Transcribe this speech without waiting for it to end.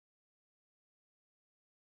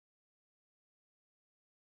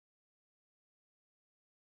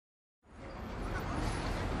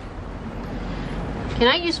Can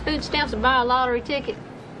I use food stamps to buy a lottery ticket?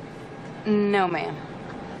 No, ma'am.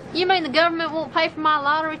 You mean the government won't pay for my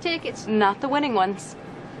lottery tickets? Not the winning ones.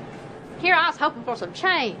 Here I was hoping for some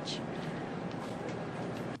change.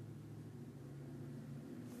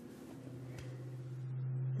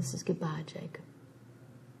 This is goodbye, Jacob.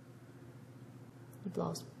 You've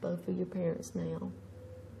lost both of your parents now.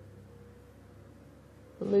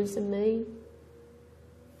 But losing me,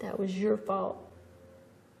 that was your fault.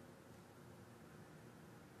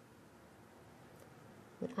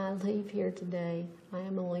 When I leave here today, I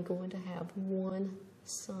am only going to have one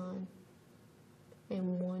son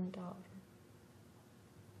and one daughter.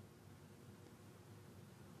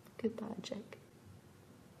 Goodbye, Jacob.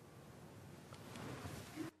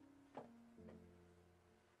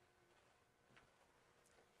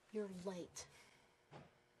 You're late.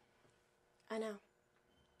 I know.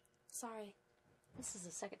 Sorry. This is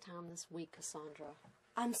the second time this week, Cassandra.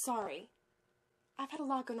 I'm sorry. I've had a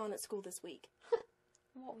lot going on at school this week.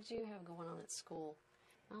 What would you have going on at school?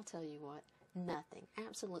 I'll tell you what. Nothing.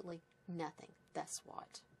 Absolutely nothing. That's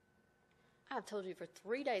what. I've told you for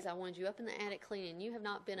 3 days I wanted you up in the attic cleaning. You have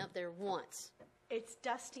not been up there once. It's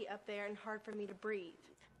dusty up there and hard for me to breathe.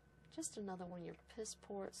 Just another one of your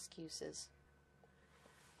piss-poor excuses.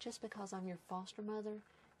 Just because I'm your foster mother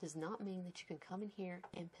does not mean that you can come in here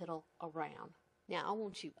and piddle around. Now, I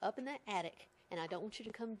want you up in that attic, and I don't want you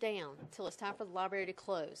to come down until it's time for the library to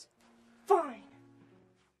close. Fine.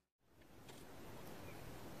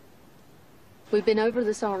 We've been over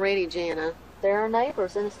this already, Jana. They're our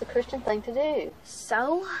neighbors, and it's the Christian thing to do.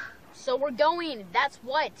 So? So we're going. That's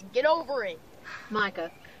what. Get over it.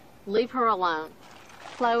 Micah, leave her alone.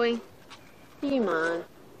 Chloe, do you mind?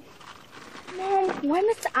 Mom, why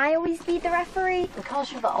must I always be the referee?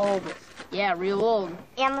 Because you're the oldest. Yeah, real old.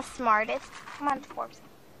 And the smartest. Come on, Forbes.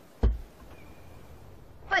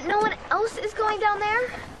 But no one else is going down there?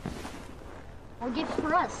 What gets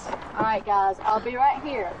for us? All right, guys, I'll be right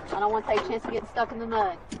here. I don't want to take a chance of getting stuck in the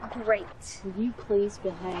mud. Great. Will you please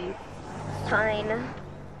behave? Fine.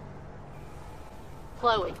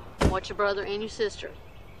 Chloe, watch your brother and your sister.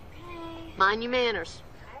 Okay. Mind your manners.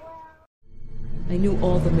 I knew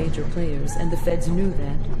all the major players, and the feds knew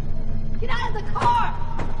that. Get out of the car!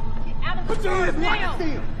 Get out of the Put your hands where I can see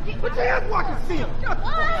him! Put your hands where I can see him!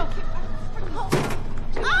 Oh!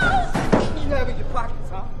 What you have in your pockets,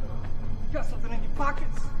 huh? You got something in your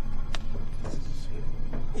pockets?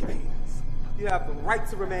 Yes. You have the right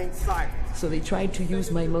to remain silent. So they tried to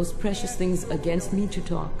use my most precious things against me to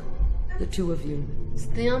talk. The two of you. It's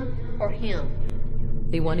them or him.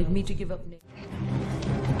 They wanted me to give up.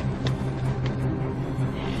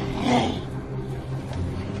 Hey!